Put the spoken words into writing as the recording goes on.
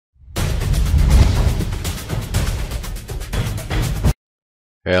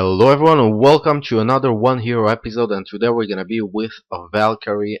Hello everyone and welcome to another One Hero episode, and today we're gonna be with a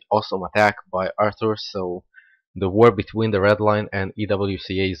Valkyrie awesome attack by Arthur. So the war between the Red Line and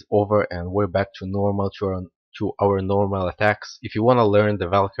EWCA is over and we're back to our normal attacks. If you wanna learn the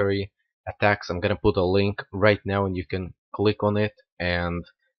Valkyrie attacks, I'm gonna put a link right now and you can click on it and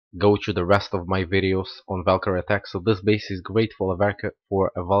go to the rest of my videos on Valkyrie attacks. So this base is great for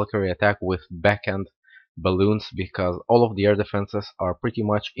a Valkyrie attack with backhand balloons because all of the air defenses are pretty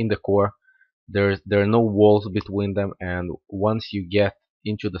much in the core. There are no walls between them, and once you get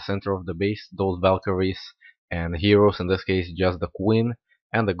into the center of the base, those Valkyries and heroes, in this case just the Queen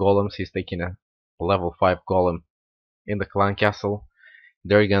and the golems, he's taking a level 5 golem in the clan castle.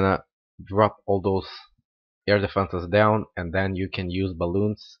 They're gonna drop all those air defenses down, and then you can use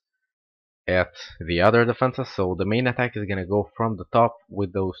balloons at the other defenses. So the main attack is gonna go from the top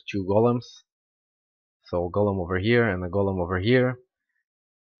with those two golems. So golem over here and a golem over here.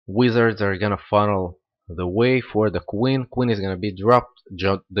 Wizards are gonna funnel the way for the queen. Queen is gonna be dropped.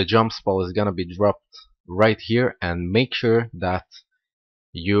 The jump spell is gonna be dropped right here, and make sure that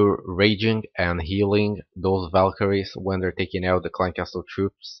you're raging and healing those Valkyries when they're taking out the clan castle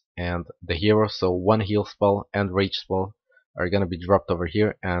troops and the heroes. So one heal spell and rage spell are gonna be dropped over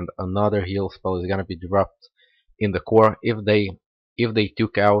here, and another heal spell is gonna be dropped in the core. If they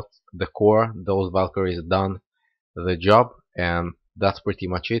took out the core, those Valkyries done the job, and that's pretty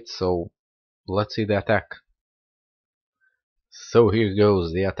much it. So let's see the attack. So here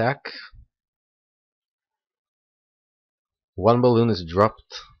goes the attack. One balloon is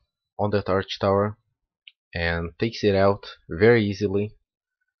dropped on that arch tower and takes it out very easily,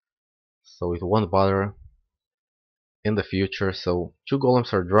 so it won't bother in the future. So two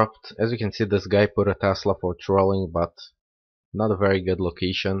golems are dropped. As you can see, this guy put a Tesla for trolling, but not a very good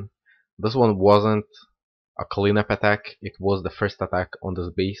location. This one wasn't a cleanup attack, it was the first attack on this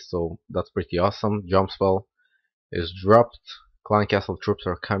base, so that's pretty awesome. Jump spell is dropped, clan castle troops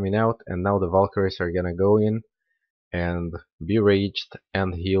are coming out, and now the Valkyries are gonna go in and be raged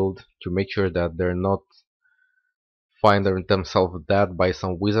and healed to make sure that they're not finding themselves dead by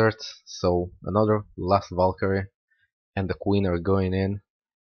some wizards. So another last Valkyrie and the queen are going in,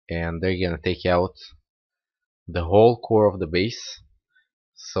 and they're gonna take out the whole core of the base.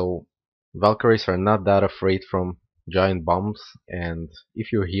 So Valkyries are not that afraid from giant bombs, and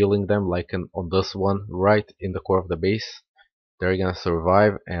if you're healing them like on this one right in the core of the base, they're gonna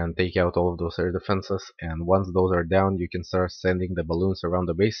survive and take out all of those air defenses. And once those are down, you can start sending the balloons around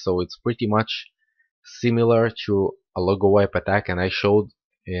the base. So it's pretty much similar to a logo wipe attack, and I showed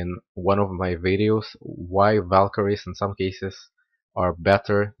in one of my videos why Valkyries in some cases are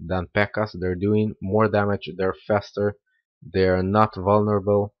better than P.E.K.K.A.s. They're doing more damage, they're faster, they're not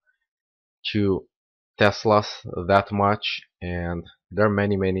vulnerable to Teslas that much, and there are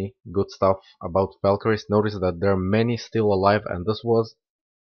many good stuff about Valkyries. Notice that there are many still alive, and this was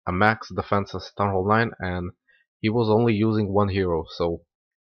a max defenses Town Hall 9, and he was only using one hero, so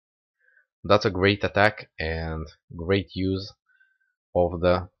that's a great attack and great use of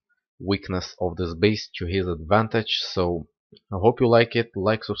the weakness of this base to his advantage. So I hope you like it.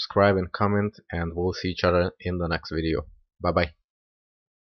 Like, subscribe and comment, and we'll see each other in the next video. Bye bye.